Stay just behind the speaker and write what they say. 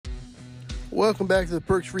Welcome back to the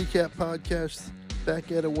Perks Recap Podcast.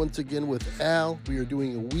 Back at it once again with Al. We are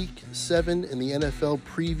doing a Week 7 in the NFL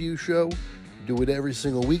preview show. We do it every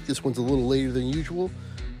single week. This one's a little later than usual,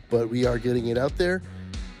 but we are getting it out there.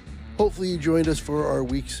 Hopefully you joined us for our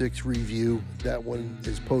Week 6 review. That one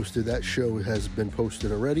is posted. That show has been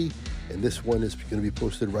posted already, and this one is going to be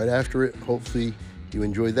posted right after it. Hopefully you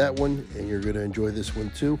enjoyed that one, and you're going to enjoy this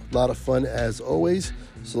one too. A lot of fun as always.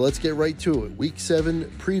 So let's get right to it. Week 7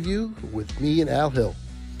 preview with me and Al Hill.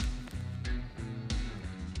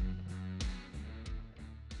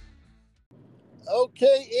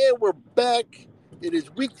 Okay, and we're back. It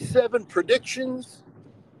is Week 7 predictions.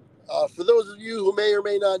 For those of you who may or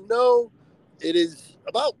may not know, it is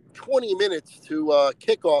about 20 minutes to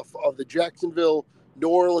kickoff of the Jacksonville-New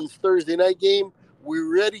Orleans Thursday night game. We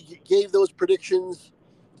already gave those predictions,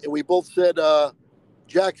 and we both said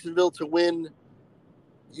Jacksonville to win.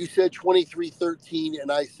 You said 23-13, and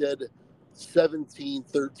I said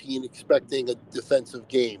 17-13, expecting a defensive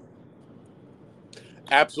game.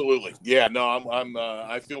 Absolutely, yeah. No,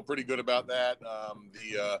 I feel pretty good about that.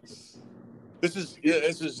 This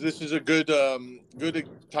is a good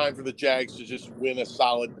time for the Jags to just win a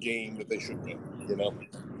solid game that they should win. You know.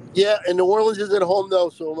 Yeah, and New Orleans is at home though,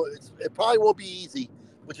 so it probably won't be easy,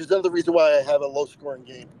 which is another reason why I have a low-scoring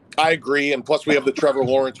game. I agree, and plus we have the Trevor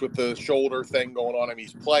Lawrence with the shoulder thing going on. I mean,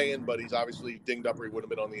 he's playing, but he's obviously dinged up or he would have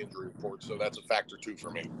been on the injury report, so that's a factor too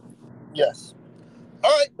for me. Yes.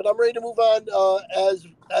 All right, but I'm ready to move on.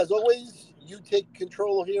 As always, you take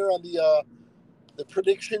control here on the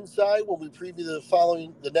prediction side when we preview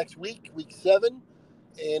the next week, Week 7,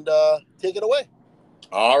 and take it away.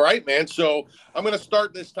 All right, man. So I'm going to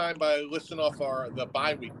start this time by listing off the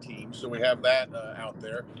bye week team, so we have that out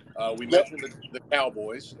there. We mentioned the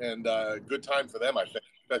Cowboys, and good time for them, I think.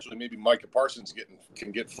 Especially maybe Micah Parsons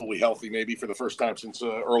can get fully healthy, maybe for the first time since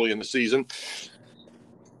early in the season.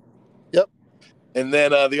 Yep. And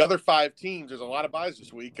then the other 5 teams, there's a lot of byes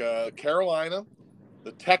this week. Carolina,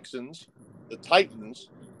 the Texans, the Titans,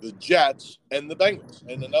 the Jets, and the Bengals.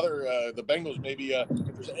 And the Bengals, maybe if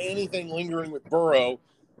there's anything lingering with Burrow,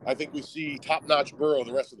 I think we see top-notch Burrow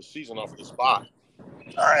the rest of the season off of the spot.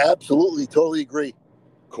 I absolutely, totally agree.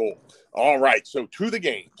 Cool. All right, so to the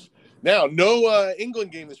games. Now, no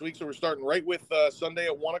England game this week, so we're starting right with Sunday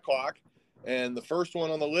at 1 o'clock. And the first one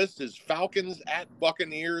on the list is Falcons at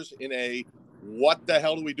Buccaneers in a what the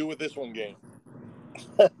hell do we do with this one game?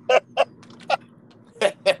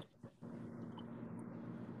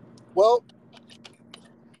 Well,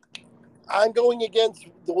 I'm going against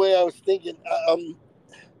the way I was thinking.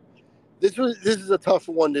 This is a tough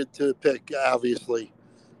one to pick, obviously.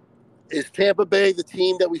 Is Tampa Bay the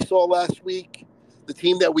team that we saw last week, the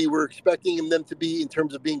team that we were expecting them to be in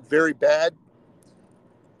terms of being very bad?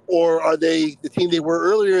 Or are they the team they were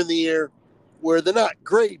earlier in the year where they're not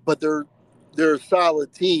great, but they're a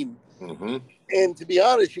solid team? Mm-hmm. And to be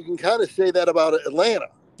honest, you can kind of say that about Atlanta.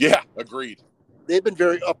 Yeah, agreed. They've been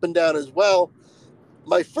very up and down as well.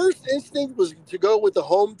 My first instinct was to go with the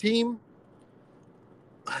home team,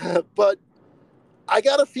 but I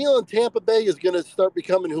got a feeling Tampa Bay is going to start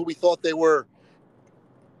becoming who we thought they were.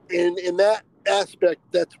 And in that aspect,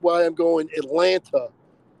 that's why I'm going Atlanta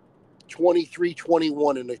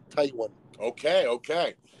 23-21 in a tight one. Okay.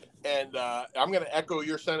 And I'm going to echo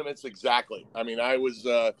your sentiments exactly. I mean, it was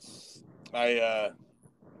a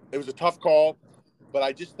tough call. But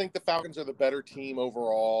I just think the Falcons are the better team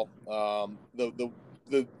overall.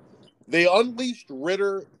 They unleashed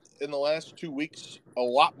Ritter in the last 2 weeks a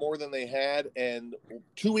lot more than they had, and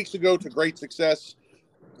 2 weeks ago to great success.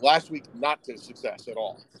 Last week, not to success at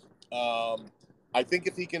all. I think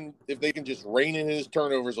if they can just rein in his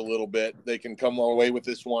turnovers a little bit, they can come away with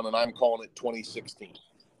this one. And I'm calling it 2016.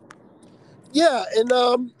 Yeah, and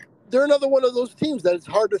they're another one of those teams that it's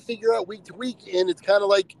hard to figure out week to week, and it's kind of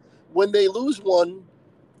like, when they lose one,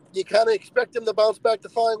 you kind of expect them to bounce back the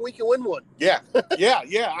following week and win one. Yeah.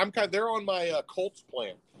 They're on my Colts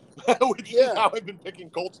plan, which is how I've been picking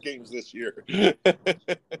Colts games this year.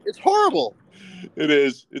 It's horrible. It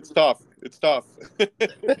is. It's tough.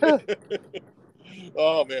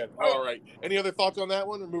 Oh man. All right. Any other thoughts on that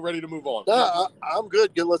one? Or we're ready to move on. I'm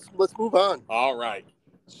good. Let's move on. All right.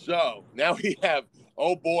 So now we have.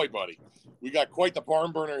 Oh boy, buddy. We got quite the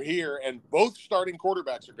barn burner here, and both starting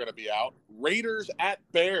quarterbacks are going to be out. Raiders at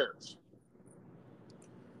Bears.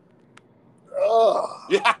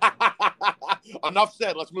 Yeah. Enough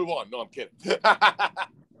said. Let's move on. No, I'm kidding.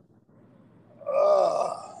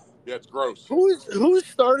 Yeah, it's gross. Who's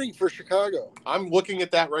starting for Chicago? I'm looking at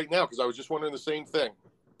that right now because I was just wondering the same thing.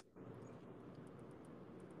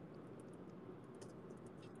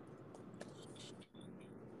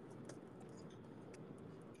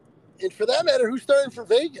 And for that matter, who's starting for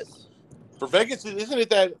Vegas? For Vegas, isn't it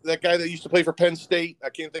that guy that used to play for Penn State? I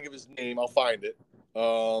can't think of his name. I'll find it.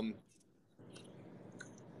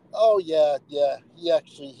 Oh, yeah.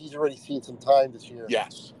 He's already seen some time this year.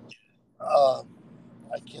 Yes. I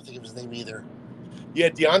can't think of his name either. Yeah,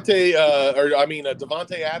 Devontae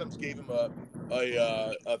Adams gave him a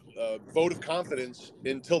vote of confidence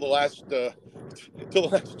until the last 2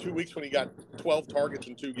 weeks when he got 12 targets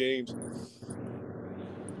in 2 games.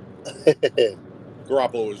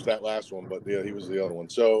 Garoppolo was that last one, but yeah, he was the other one.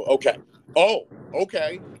 So, okay. Oh,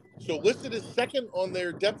 okay. So listed as second on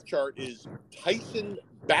their depth chart is Tyson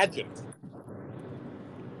Bagent.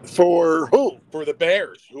 For who? For the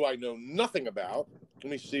Bears, who I know nothing about.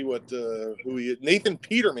 Let me see who he is. Nathan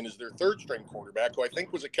Peterman is their third string quarterback, who I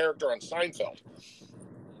think was a character on Seinfeld.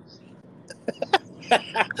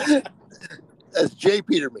 That's Jay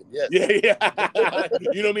Peterman, yes. Yeah.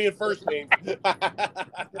 You know me in first name.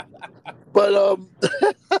 But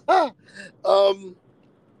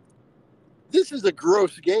this is a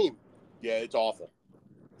gross game. Yeah, it's awful.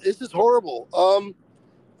 This is horrible.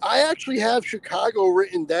 I actually have Chicago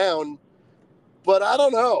written down, but I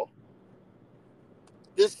don't know.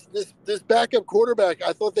 This backup quarterback,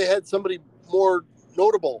 I thought they had somebody more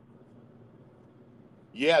notable.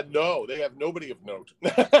 Yeah, no, they have nobody of note.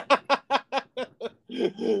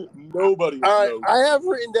 Nobody of All right, note. I have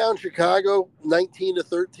written down Chicago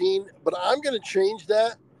 19-13, but I'm going to change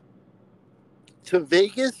that to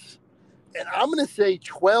Vegas, and I'm going to say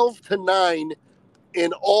 12-9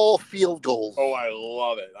 in all field goals. Oh, I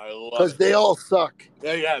love it. I love it. Because they all suck.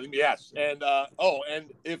 Yeah, yes. And and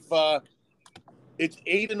if it's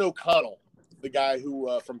Aiden O'Connell, the guy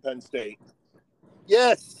who from Penn State.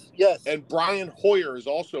 Yes. And Brian Hoyer is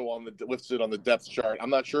also listed on the depth chart. I'm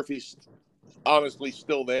not sure if he's honestly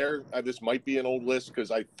still there. This might be an old list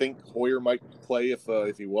because I think Hoyer might play if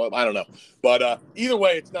he was. I don't know. But either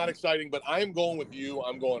way, it's not exciting. But I'm going with you.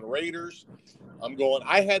 I'm going Raiders.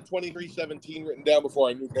 I had 23-17 written down before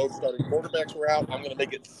I knew both starting quarterbacks were out. I'm going to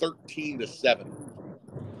make it 13-7.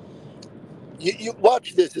 You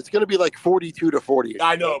watch this. It's going to be like 42-40.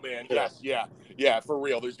 I know, man. Yes, yeah, for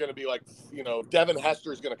real. There's going to be like, Devin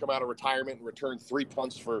Hester is going to come out of retirement and return 3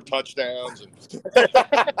 punts for touchdowns.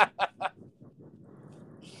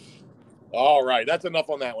 All right, that's enough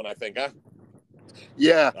on that one, I think, huh?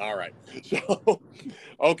 Yeah. All right. So,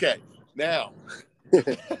 okay, now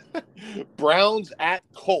Browns at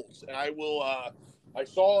Colts, and I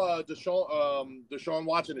saw Deshaun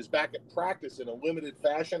Watson is back at practice in a limited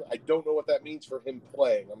fashion. I don't know what that means for him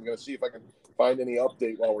playing. I'm going to see if I can find any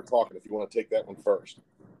update while we're talking, if you want to take that one first.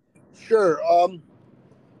 Sure.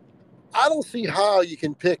 I don't see how you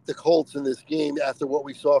can pick the Colts in this game after what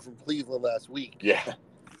we saw from Cleveland last week. Yeah.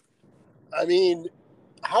 I mean,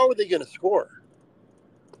 how are they going to score?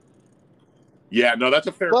 Yeah, no, that's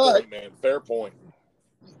a fair point, man. Fair point.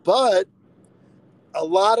 But a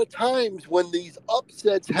lot of times when these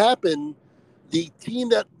upsets happen, the team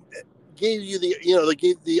that gave you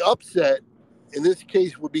the upset, in this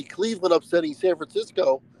case would be Cleveland upsetting San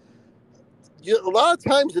Francisco. A lot of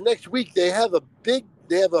times the next week they have a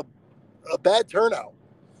bad turnout.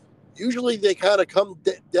 Usually they kind of come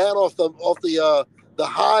down off the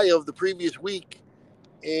high of the previous week,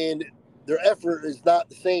 and their effort is not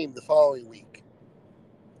the same the following week.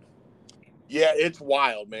 Yeah, it's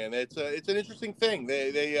wild, man. It's an interesting thing.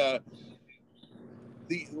 The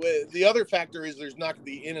other factor is there's not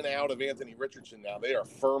the in and out of Anthony Richardson now. They are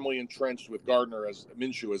firmly entrenched with Gardner as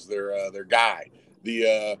Minshew as their guy.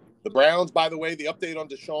 The Browns, by the way, the update on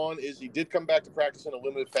Deshaun is he did come back to practice in a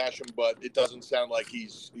limited fashion, but it doesn't sound like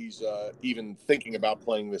he's even thinking about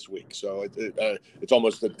playing this week. So it's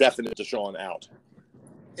almost a definite Deshaun out.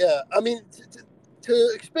 Yeah, I mean,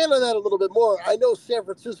 to expand on that a little bit more, I know San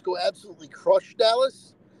Francisco absolutely crushed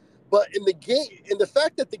Dallas, but in the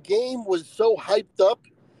fact that the game was so hyped up,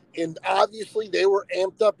 and obviously they were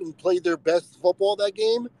amped up and played their best football that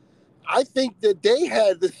game, I think that they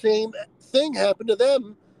had the same thing happen to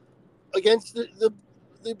them against the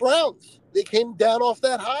Browns. They came down off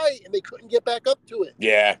that high and they couldn't get back up to it.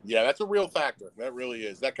 Yeah, that's a real factor. That really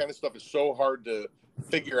is. That kind of stuff is so hard to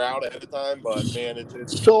figure out ahead of time, but man,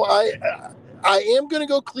 it's so I am going to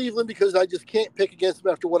go Cleveland because I just can't pick against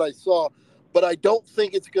them after what I saw, but I don't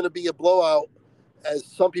think it's going to be a blowout as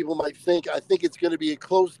some people might think. I think it's going to be a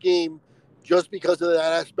close game just because of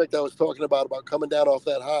that aspect I was talking about coming down off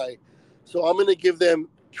that high. So I'm going to give them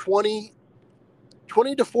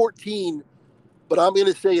 20-14, but I'm going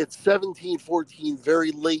to say it's 17-14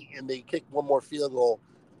 very late, and they kick one more field goal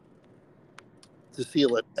to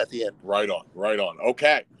seal it at the end. Right on.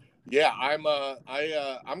 Okay. Yeah, I'm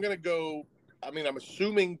going to go I mean, I'm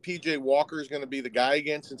assuming PJ Walker is going to be the guy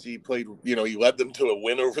again since he played. He led them to a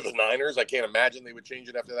win over the Niners. I can't imagine they would change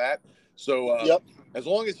it after that. So Yep. as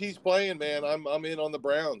long as he's playing, man, I'm in on the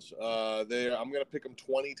Browns. I'm going to pick them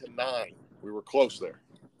 20-9. We were close there.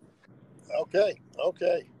 Okay.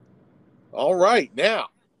 All right, now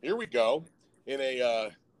here we go in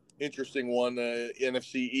a interesting one.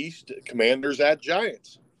 NFC East, Commanders at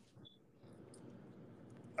Giants.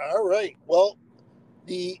 All right. Well,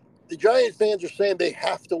 the Giant fans are saying they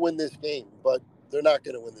have to win this game, but they're not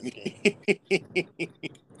going to win this game.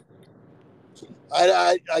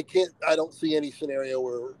 I can't. I don't see any scenario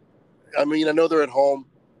where. I mean, I know they're at home.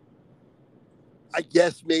 I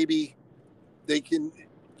guess maybe they can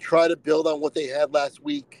try to build on what they had last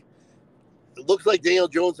week. It looks like Daniel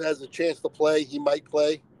Jones has a chance to play. He might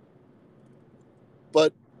play.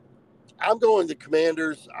 But I'm going to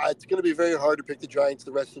Commanders. It's going to be very hard to pick the Giants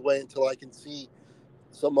the rest of the way until I can see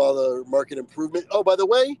some other market improvement. Oh, by the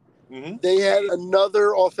way, They had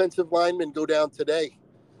another offensive lineman go down today.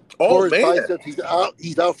 Oh, man. Biceps.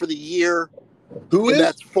 He's out for the year. Who is?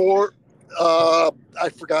 That's for, I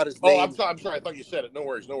forgot his name. Oh, I'm sorry. I thought you said it. No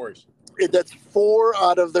worries. That's 4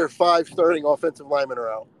 out of their 5 starting offensive linemen are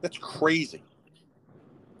out. That's crazy.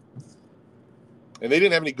 And they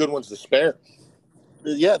didn't have any good ones to spare.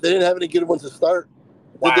 Yeah, they didn't have any good ones to start.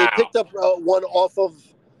 Wow. They picked up one off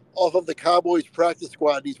of the Cowboys practice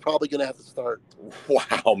squad. And he's probably going to have to start.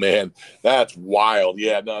 Wow, man, that's wild.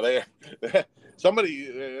 Yeah, no, somebody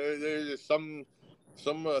there's some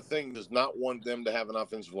thing does not want them to have an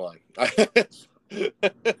offensive line.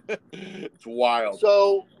 It's wild.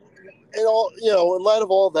 So, in light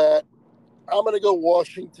of all that, I'm going to go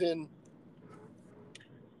Washington.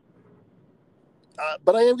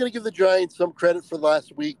 But I am going to give the Giants some credit for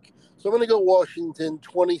last week. So I'm going to go Washington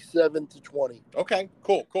 27-20. Okay,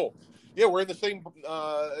 cool. Yeah, we're in the same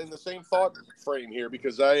thought frame here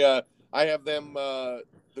because I have them the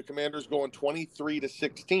Commanders going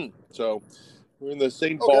 23-16. So we're in the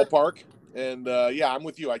same ballpark. And I'm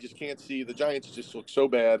with you. I just can't see the Giants just look so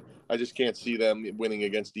bad. I just can't see them winning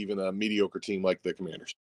against even a mediocre team like the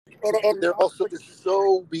Commanders. And they're also just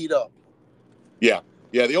so beat up.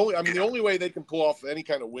 Yeah, the only way they can pull off any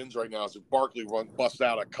kind of wins right now is if Barkley busts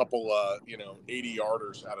out a couple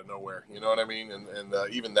 80-yarders out of nowhere. You know what I mean? And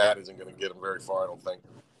even that isn't going to get them very far, I don't think.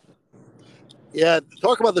 Yeah,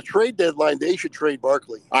 talk about the trade deadline. They should trade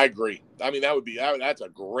Barkley. I agree. I mean, that's a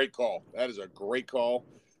great call. That is a great call.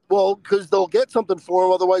 Well, because they'll get something for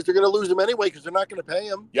him. Otherwise, they're going to lose him anyway because they're not going to pay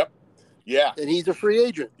him. Yep. Yeah. And he's a free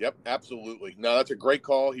agent. Yep, absolutely. No, that's a great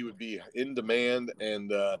call. He would be in demand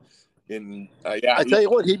and I tell you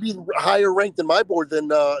what, he'd be higher ranked in my board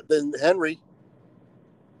than Henry.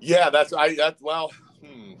 Yeah, I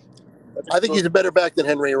think he's a better back than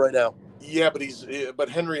Henry right now. Yeah, but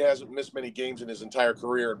Henry hasn't missed many games in his entire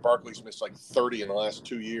career, and Barkley's missed like 30 in the last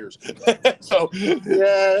 2 years. So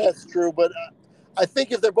yeah, that's true. But I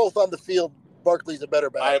think if they're both on the field, Barkley's a better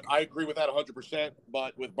back. I agree with that 100%.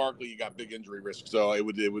 But with Barkley, you got big injury risk, so it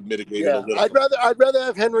would mitigate it a little. I'd rather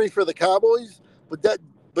have Henry for the Cowboys, but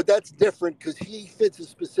that's different because he fits a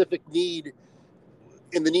specific need,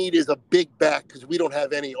 and the need is a big back because we don't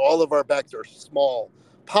have any. All of our backs are small.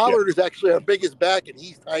 Pollard is actually our biggest back, and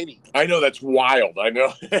he's tiny. I know, that's wild. I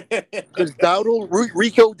know. Because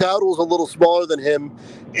Rico Dowdle's a little smaller than him,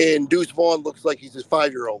 and Deuce Vaughn looks like he's his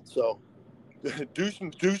 5-year-old. So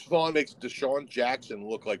Deuce Vaughn makes Deshaun Jackson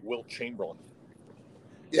look like Wilt Chamberlain.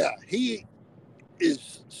 Yeah, he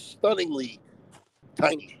is stunningly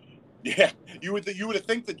tiny. Yeah, you would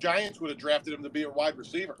think the Giants would have drafted him to be a wide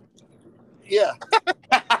receiver. Yeah.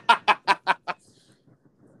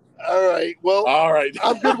 All right. Well,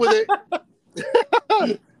 I'm good with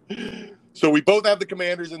it. So we both have the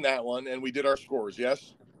Commanders in that one, and we did our scores,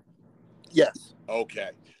 yes? Yes.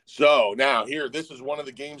 Okay. So now this is one of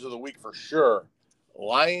the games of the week for sure.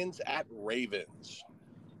 Lions at Ravens.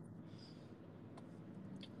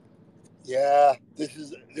 Yeah, this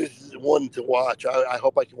is one to watch. I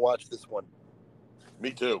hope I can watch this one.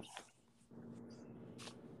 Me too.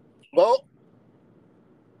 Well,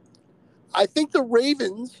 I think the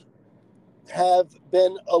Ravens have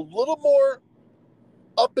been a little more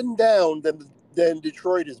up and down than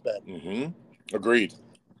Detroit has been. Mm-hmm. Agreed.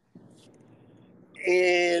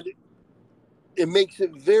 And it makes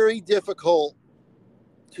it very difficult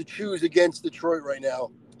to choose against Detroit right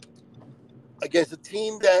now. Against a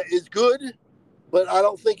team that is good, but I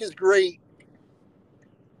don't think is great.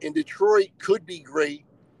 And Detroit could be great,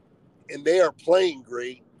 and they are playing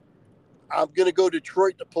great. I'm going to go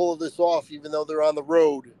Detroit to pull this off, even though they're on the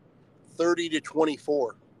road,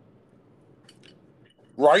 30-24.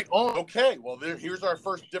 Right on. Okay. Well, here's our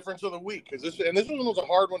first difference of the week, because this one was a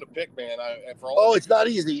hard one to pick, man. It's not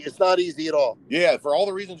easy. It's not easy at all. Yeah, for all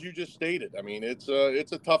the reasons you just stated. I mean, it's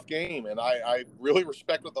a tough game, and I really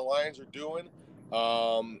respect what the Lions are doing.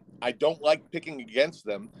 I don't like picking against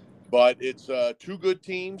them, but it's two good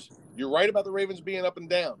teams. You're right about the Ravens being up and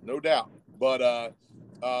down, no doubt. But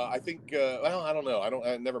I think well, I don't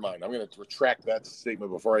know. Never mind. I'm going to retract that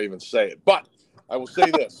statement before I even say it. But I will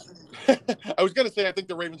say this. I was going to say I think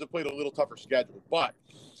the Ravens have played a little tougher schedule, but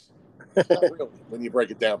not really when you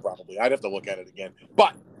break it down properly. I'd have to look at it again.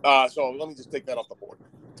 But so let me just take that off the board.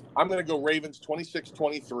 I'm going to go Ravens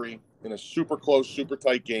 26-23 in a super close, super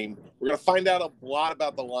tight game. We're going to find out a lot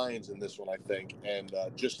about the Lions in this one, I think, and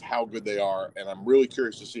just how good they are. And I'm really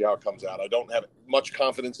curious to see how it comes out. I don't have much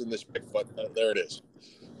confidence in this pick, but there it is.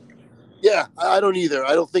 Yeah, I don't either.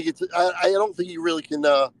 I don't think I don't think you really can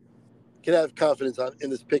have confidence in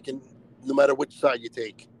this pick, and no matter which side you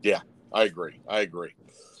take. Yeah, I agree.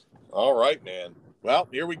 All right, man. Well,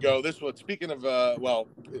 here we go. This one, speaking of, I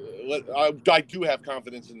do have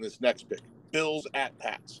confidence in this next pick. Bills at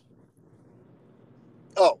Pats.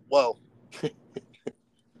 Oh, well.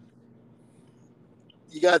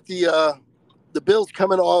 You got the Bills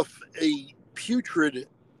coming off a putrid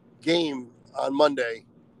game on Monday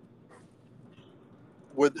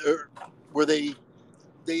where they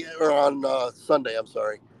or on Sunday, I'm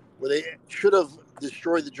sorry, where they should have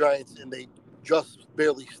destroyed the Giants and they just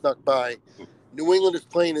barely snuck by. New England is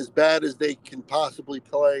playing as bad as they can possibly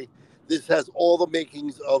play. This has all the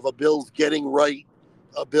makings of a Bills getting right,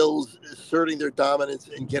 a Bills asserting their dominance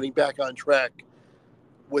and getting back on track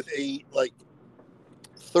with a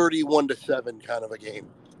 31-7 kind of a game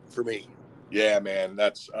for me. Yeah, man,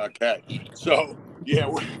 that's okay. So, yeah,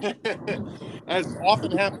 as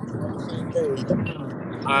often happens, we're on the same page.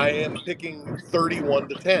 I am picking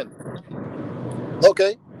 31-10.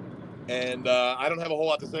 Okay. And I don't have a whole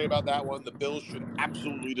lot to say about that one. The Bills should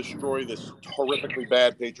absolutely destroy this horrifically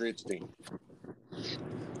bad Patriots team.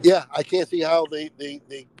 Yeah, I can't see how they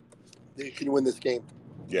can win this game.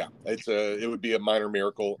 Yeah, it would be a minor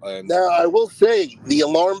miracle. And now I will say the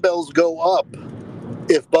alarm bells go up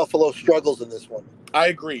if Buffalo struggles in this one. I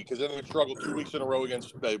agree, because then they struggle 2 weeks in a row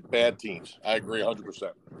against bad teams. I agree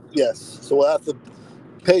 100%. Yes, so we'll have to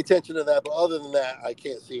pay attention to that. But other than that, I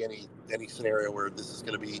can't see any scenario where this is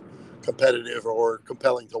going to be competitive or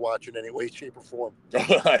compelling to watch in any way, shape, or form.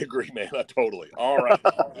 I agree, man. Totally. All right.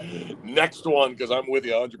 Next one, because I'm with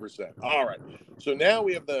you 100%. All right. So now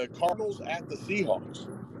we have the Cardinals at the Seahawks.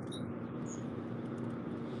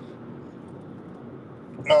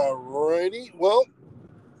 All righty. Well,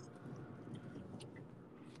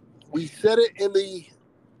 we said it in the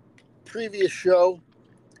previous show,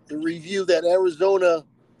 the review, that Arizona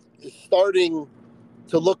is starting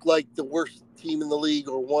to look like the worst team in the league,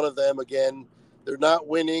 or one of them again. They're not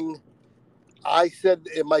winning. I said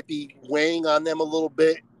it might be weighing on them a little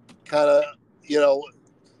bit. Kind of,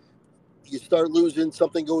 you start losing,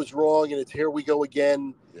 something goes wrong, and it's here we go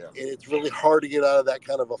again. Yeah. And it's really hard to get out of that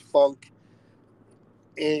kind of a funk.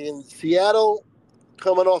 And Seattle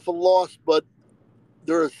coming off a loss, but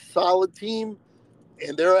they're a solid team,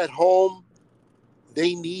 and they're at home.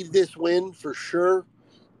 They need this win for sure.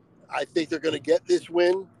 I think they're going to get this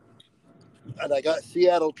win. And I got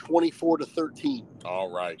Seattle 24-13. All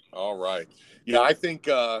right. Yeah, I think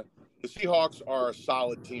the Seahawks are a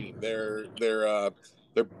solid team.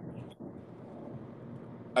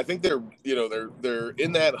 I think they're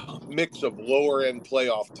in that mix of lower end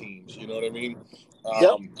playoff teams. You know what I mean?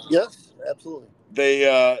 Yep. Yes, absolutely.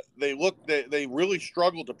 They really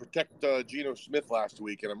struggled to protect Geno Smith last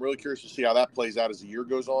week, and I'm really curious to see how that plays out as the year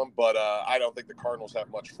goes on. But I don't think the Cardinals have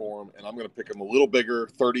much for them, and I'm going to pick them a little bigger,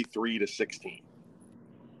 33-16.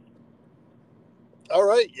 All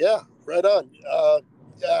right, yeah, right on.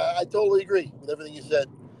 I totally agree with everything you said.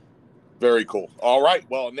 Very cool. All right,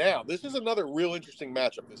 well, now this is another real interesting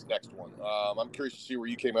matchup. This next one, I'm curious to see where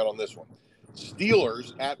you came out on this one.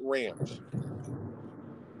 Steelers at Rams.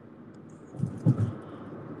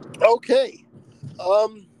 Okay.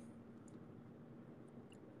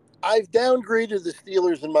 I've downgraded the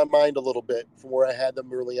Steelers in my mind a little bit from where I had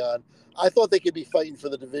them early on. I thought they could be fighting for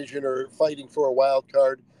the division or fighting for a wild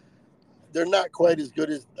card. They're not quite as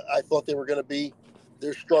good as I thought they were going to be.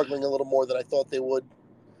 They're struggling a little more than I thought they would.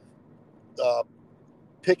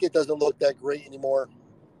 Pickett doesn't look that great anymore.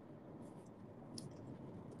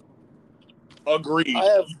 Agreed.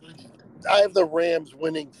 I have the Rams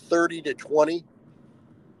winning 30-20.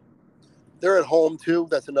 They're at home too.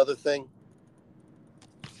 That's another thing.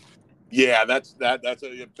 Yeah, that's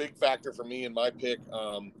a big factor for me in my pick.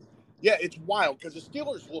 Yeah, it's wild because the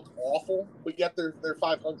Steelers look awful, but yet they're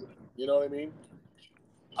 500. You know what I mean?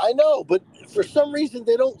 I know, but for some reason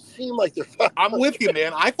they don't seem like they're 500. I'm with you,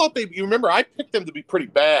 man. I thought you remember I picked them to be pretty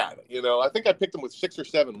bad. You know, I think I picked them with 6 or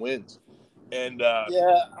 7 wins. And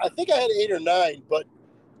yeah, I think I had 8 or 9, but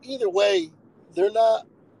either way, they're not.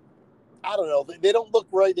 I don't know. They don't look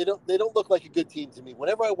right. They don't look like a good team to me.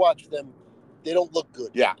 Whenever I watch them, they don't look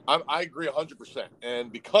good. Yeah, I agree 100%.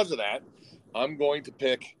 And because of that, I'm going to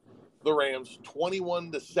pick the Rams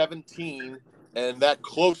 21-17. And that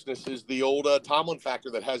closeness is the old Tomlin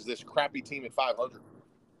factor that has this crappy team at 500.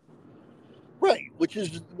 Right, which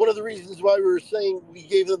is one of the reasons why we were saying we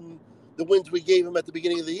gave them the wins we gave them at the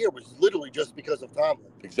beginning of the year was literally just because of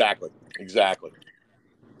Tomlin. Exactly.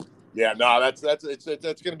 Yeah, no, that's going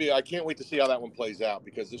to be. I can't wait to see how that one plays out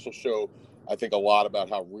because this will show, I think, a lot about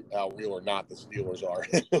how real or not the Steelers are,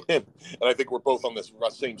 and I think we're both on this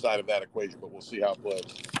same side of that equation. But we'll see how it plays.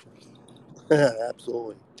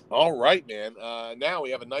 Absolutely. All right, man. Now we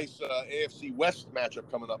have a nice AFC West matchup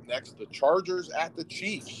coming up next: the Chargers at the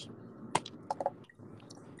Chiefs.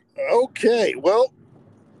 Okay, well,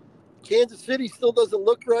 Kansas City still doesn't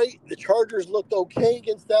look right. The Chargers looked okay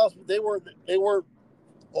against Dallas, but they weren't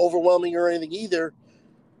overwhelming or anything either.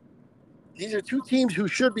 These are two teams who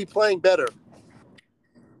should be playing better.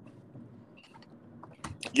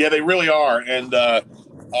 Yeah, they really are. And,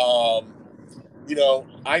 you know,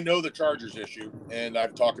 I know the Chargers issue, and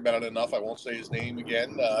I've talked about it enough. I won't say his name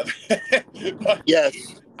again. But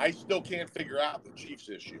yes. I still can't figure out the Chiefs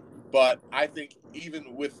issue. But I think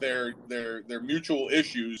even with their mutual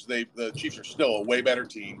issues, the Chiefs are still a way better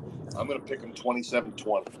team. I'm going to pick them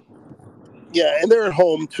 27-20. Yeah, and they're at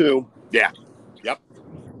home, too. Yeah. Yep.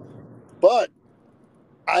 But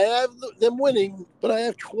I have them winning, but I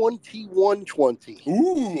have 21-20.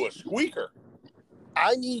 Ooh, a squeaker.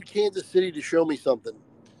 I need Kansas City to show me something.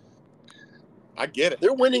 I get it.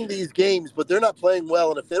 They're winning these games, but they're not playing well.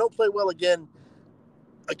 And if they don't play well again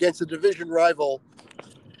against a division rival,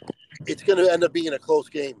 it's going to end up being a close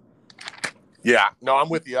game. Yeah, no, I'm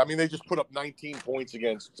with you. I mean, they just put up 19 points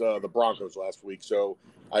against the Broncos last week. So,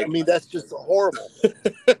 I mean, that's just horrible.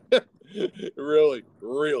 Really.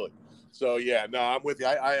 So, yeah, no, I'm with you.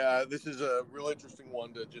 This is a real interesting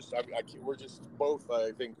one to just. We're just both,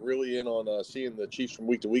 I think, really in on seeing the Chiefs from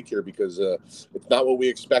week to week here because it's not what we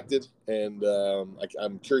expected, and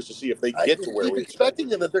I'm curious to see if they get to where we expecting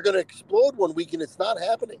them that they're going to explode one week, and it's not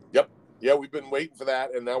happening. Yep. Yeah, we've been waiting for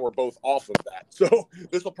that, and now we're both off of that. So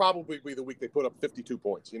this will probably be the week they put up 52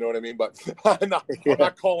 points. You know what I mean? But I'm not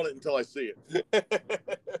calling it until I see it.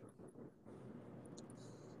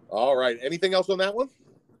 All right. Anything else on that one?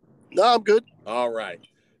 No, I'm good. All right.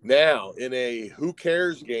 Now, in a who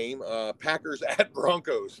cares game, Packers at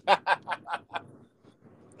Broncos.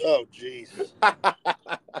 Oh, jeez.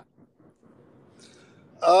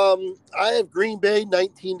 I have Green Bay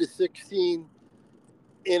 19-16.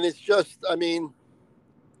 And it's just, I mean,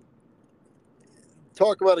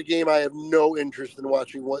 talk about a game I have no interest in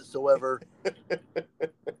watching whatsoever.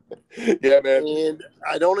 Yeah, man. And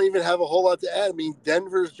I don't even have a whole lot to add. I mean,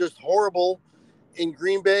 Denver's just horrible. And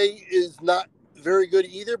Green Bay is not very good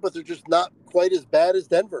either, but they're just not quite as bad as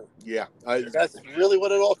Denver. Yeah. That's really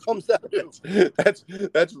what it all comes down to. That's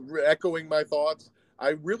echoing my thoughts. I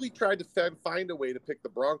really tried to find a way to pick the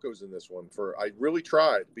Broncos in this one. I really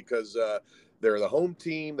tried because they're the home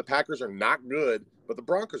team. The Packers are not good, but the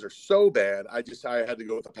Broncos are so bad. I had to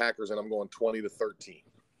go with the Packers, and I'm going 20-13.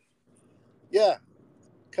 Yeah,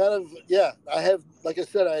 kind of. Yeah, I have. Like I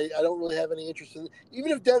said, I don't really have any interest in.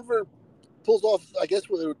 Even if Denver pulls off, I guess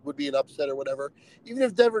it would be an upset or whatever. Even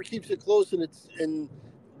if Denver keeps it close and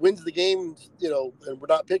wins the game, you know, and we're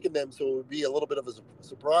not picking them, so it would be a little bit of a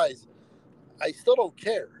surprise. I still don't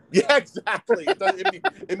care. Yeah, exactly.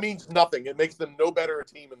 It means nothing. It makes them no better a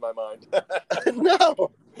team in my mind.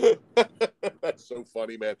 No. That's so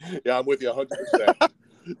funny, man. Yeah, I'm with you 100%.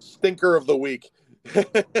 Stinker of the week.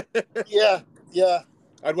 Yeah.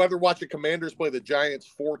 I'd rather watch the Commanders play the Giants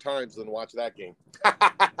 4 times than watch that game.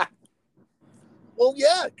 Well,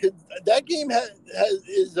 yeah, because that game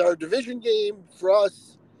is our division game for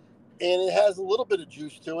us, and it has a little bit of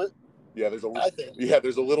juice to it. Yeah, there's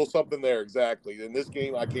a little something there, exactly. In this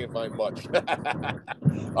game, I can't find much.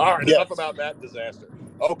 All right, enough about that disaster.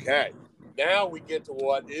 Okay, now we get to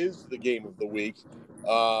what is the game of the week,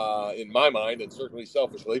 in my mind, and certainly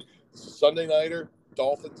selfishly. Sunday nighter,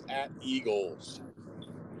 Dolphins at Eagles.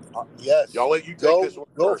 Yes. I'll let you take this one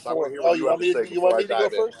first. I want to hear what you want me to go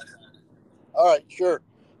first? All right, sure.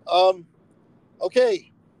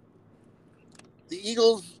 Okay. The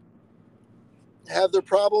Eagles have their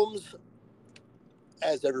problems,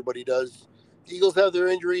 as everybody does. Eagles have their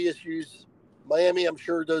injury issues. Miami, I'm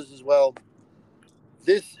sure, does as well.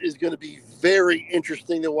 This is going to be very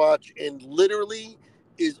interesting to watch, and literally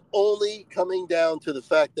is only coming down to the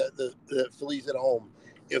fact that the Phillies at home.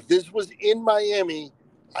 If this was in Miami,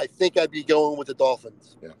 I think I'd be going with the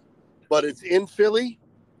Dolphins. Yeah. But it's in Philly.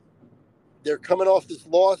 They're coming off this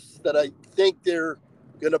loss that I think they're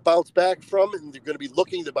going to bounce back from, and they're going to be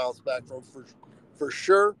looking to bounce back from for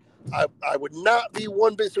sure. I would not be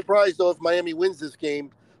one bit surprised, though, if Miami wins this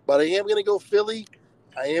game. But I am going to go Philly.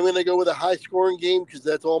 I am going to go with a high-scoring game because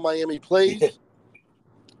that's all Miami plays.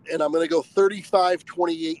 And I'm going to go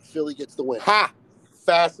 35-28. Philly gets the win. Ha!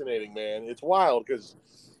 Fascinating, man. It's wild because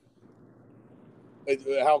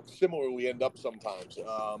how similar we end up sometimes.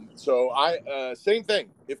 So same thing.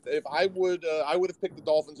 If I would have picked the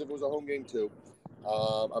Dolphins if it was a home game too.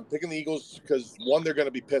 I'm picking the Eagles because one, they're going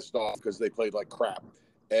to be pissed off because they played like crap,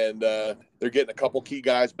 and they're getting a couple key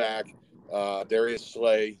guys back. Darius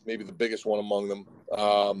Slay, maybe the biggest one among them,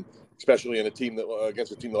 especially in a team that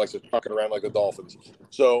against a team that likes to chuck it around like the Dolphins.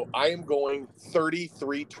 So I am going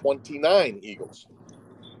 33-29 Eagles.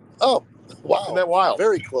 Oh, wow. Isn't that wild?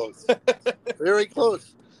 Very close. Very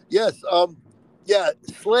close. Yes. Yeah,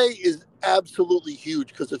 Slay is absolutely huge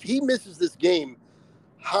because if he misses this game,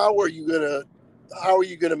 how are you gonna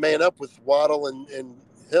man up with Waddle and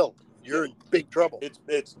Hill? You're in big trouble.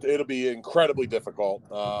 It'll be incredibly difficult.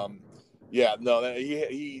 Yeah, no,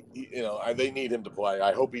 he they need him to play.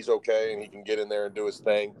 I hope he's okay and he can get in there and do his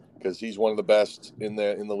thing because he's one of the best in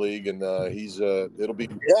the league, and it'll be.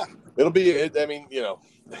 I mean,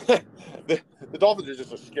 the Dolphins are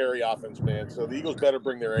just a scary offense, man. So the Eagles better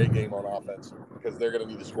bring their A game on offense because they're going to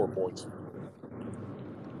need to score points.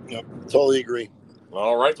 Yep, totally agree.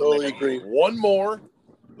 All right, totally agree. One more,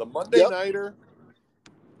 the Monday nighter,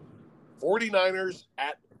 49ers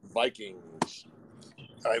at Vikings.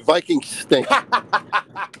 All right, Vikings stink.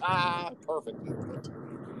 Perfect.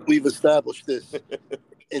 We've established this.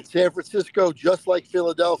 In San Francisco, just like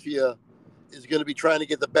Philadelphia, is going to be trying to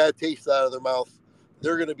get the bad taste out of their mouth.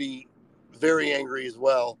 They're going to be very angry as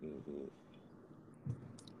well. Mm-hmm.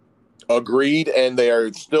 Agreed, and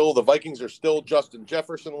the Vikings are still Justin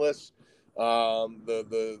Jefferson-less.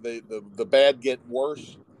 The bad get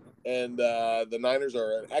worse, and the Niners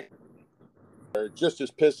are just as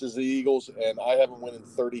pissed as the Eagles, and I have them winning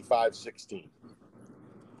 35-16.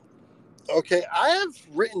 Okay, I have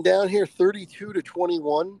written down here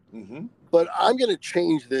 32-21, but I'm going to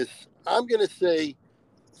change this. I'm going to say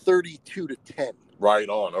 32-10. Right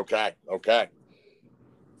on. Okay.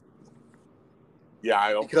 Yeah,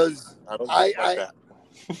 I don't like that.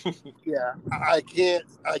 Yeah, I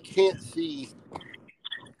can't see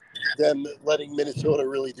them letting Minnesota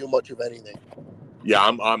really do much of anything. Yeah,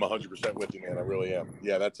 I'm 100% with you, man. I really am.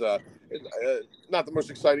 Yeah, that's not the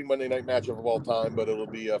most exciting Monday night matchup of all time, but it'll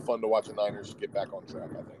be fun to watch the Niners get back on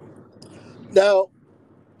track, I think. Now,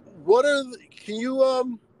 can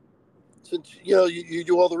you since you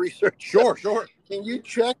do all the research? Sure. Can you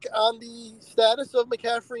check on the status of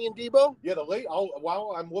McCaffrey and Debo? Yeah,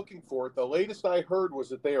 while I'm looking for it, the latest I heard was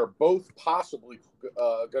that they are both possibly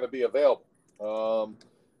going to be available.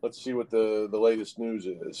 Let's see what the latest news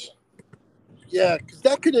is. Yeah, because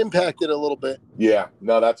that could impact it a little bit. Yeah,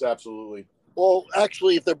 no, that's absolutely. Well,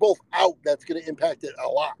 actually, if they're both out, that's going to impact it a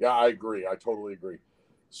lot. Yeah, I agree. I totally agree.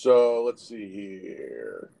 So let's see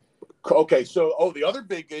here. Okay, so the other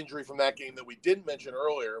big injury from that game that we didn't mention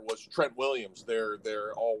earlier was Trent Williams, their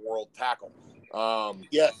all-world tackle.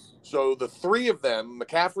 Yes. So the three of them,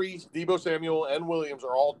 McCaffrey, Deebo Samuel, and Williams,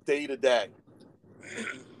 are all day-to-day.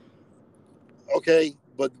 Okay,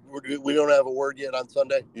 but we don't have a word yet on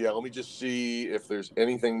Sunday. Yeah, let me just see if there's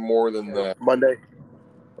anything more than that. Monday.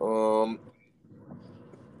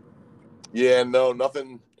 Yeah, no,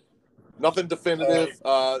 nothing definitive.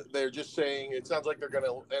 They're just saying it sounds like they're going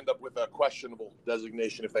to end up with a questionable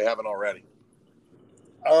designation if they haven't already.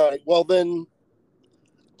 All right. Well, then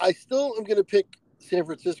I still am going to pick San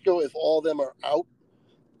Francisco if all of them are out.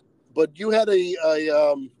 But you had a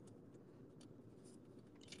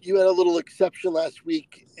little exception last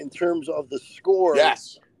week in terms of the score.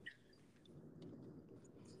 Yes.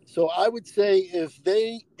 So I would say if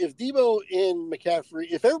Deebo and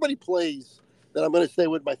McCaffrey, if everybody plays, then I'm going to stay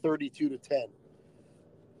with my 32-10.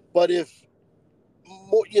 But if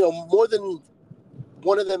more than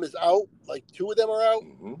one of them is out, like two of them are out,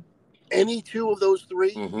 any two of those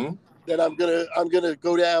three, then I'm gonna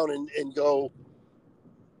go down and go.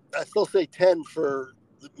 I still say 10 for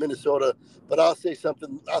Minnesota, but I'll say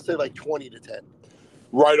like 20-10.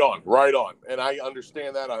 Right on. And I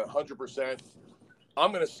understand that 100%.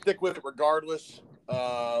 I'm going to stick with it regardless.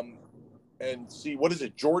 and see, what is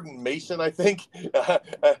it, Jordan Mason, I think.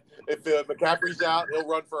 If McCaffrey's out, he'll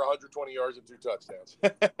run for 120 yards and 2 touchdowns.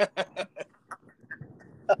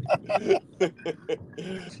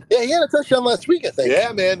 Yeah, he had a touchdown last week, I think.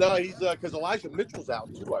 Yeah, man. No, he's because Elijah Mitchell's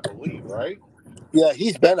out too, I believe, right? Yeah,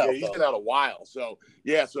 he's been out. Yeah, he's been out a while. So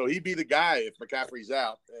so he'd be the guy if McCaffrey's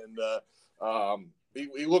out, and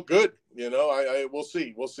he looked good. You know, we'll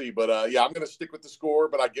see, but I'm going to stick with the score,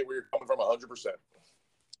 but I get where you're coming from 100%.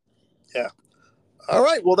 Yeah. All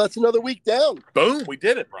right. Well, that's another week down. Boom, we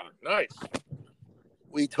did it, brother. Nice.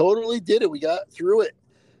 We totally did it. We got through it.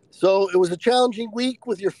 So it was a challenging week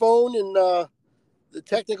with your phone and the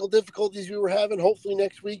technical difficulties we were having. Hopefully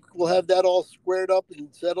next week we'll have that all squared up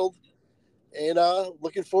and settled. And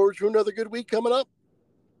looking forward to another good week coming up.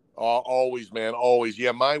 Always, man, always.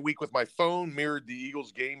 Yeah, my week with my phone mirrored the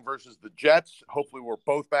Eagles game versus the Jets. Hopefully we're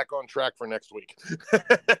both back on track for next week.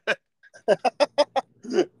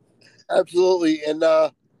 Absolutely. And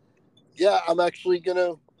I'm actually going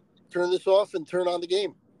to turn this off and turn on the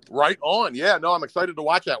game. Right on. Yeah, no, I'm excited to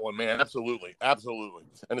watch that one, man. Absolutely. Absolutely.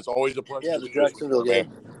 And it's always a pleasure. Yeah, the Jacksonville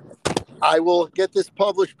game. I will get this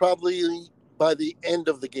published probably by the end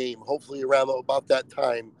of the game. Hopefully around about that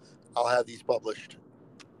time, I'll have these published.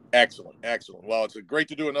 Excellent. Excellent. Well, it's great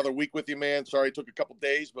to do another week with you, man. Sorry it took a couple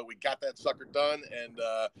days, but we got that sucker done, and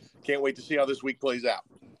can't wait to see how this week plays out.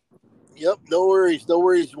 Yep, no worries. No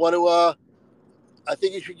worries. I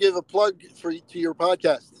think you should give a plug to your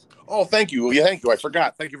podcast. Oh, thank you. Yeah, thank you. I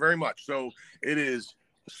forgot. Thank you very much. So it is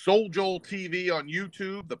Soul Joel TV on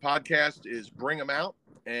YouTube. The podcast is Bring 'Em Out.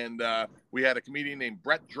 And we had a comedian named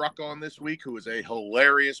Brett Druck on this week, who is a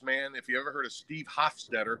hilarious man. If you ever heard of Steve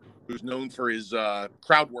Hofstetter, who's known for his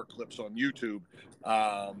crowd work clips on YouTube.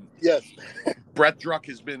 Yes. Brett Druck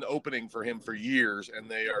has been opening for him for years, and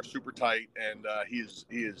they are super tight. And he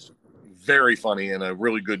is very funny and a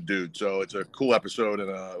really good dude. So it's a cool episode,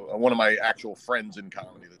 and one of my actual friends in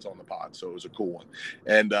comedy that's on the pod. So it was a cool one.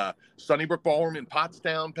 And Sunnybrook Ballroom in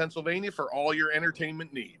Pottstown, Pennsylvania, for all your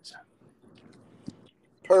entertainment needs.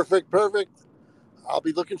 Perfect. I'll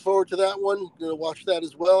be looking forward to that one. Gonna watch that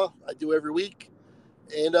as well. I do every week.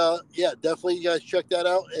 And definitely you guys check that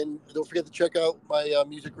out. And don't forget to check out my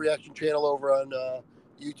music reaction channel over on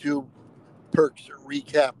YouTube, Perks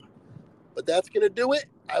Recap. But that's gonna do it.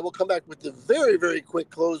 I will come back with the very, very quick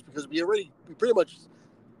close because we pretty much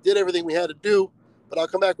did everything we had to do. But I'll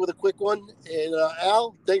come back with a quick one. And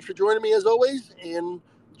Al, thanks for joining me as always. And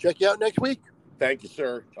check you out next week. Thank you,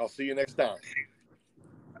 sir. I'll see you next time.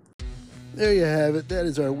 There you have it. That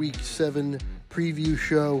is our Week 7 preview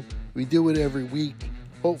show. We do it every week.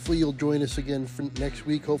 Hopefully you'll join us again for next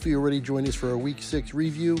week. Hopefully you'll already join us for our Week 6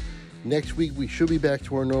 review. Next week we should be back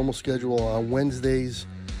to our normal schedule on Wednesdays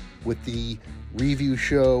with the review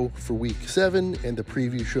show for Week 7 and the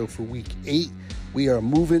preview show for Week 8. We are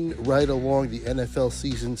moving right along. The NFL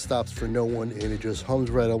season stops for no one, and it just hums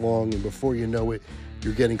right along. And before you know it,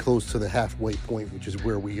 you're getting close to the halfway point, which is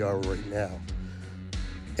where we are right now.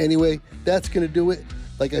 Anyway, that's going to do it.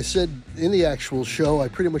 Like I said in the actual show, I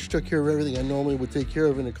pretty much took care of everything I normally would take care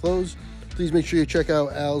of in a close. Please make sure you check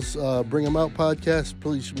out Al's Bring 'Em Out podcast.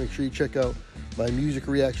 Please make sure you check out my music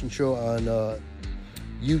reaction show on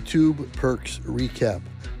YouTube, Perks Recap.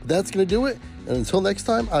 That's going to do it. And until next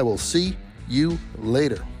time, I will see you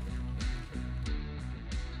later.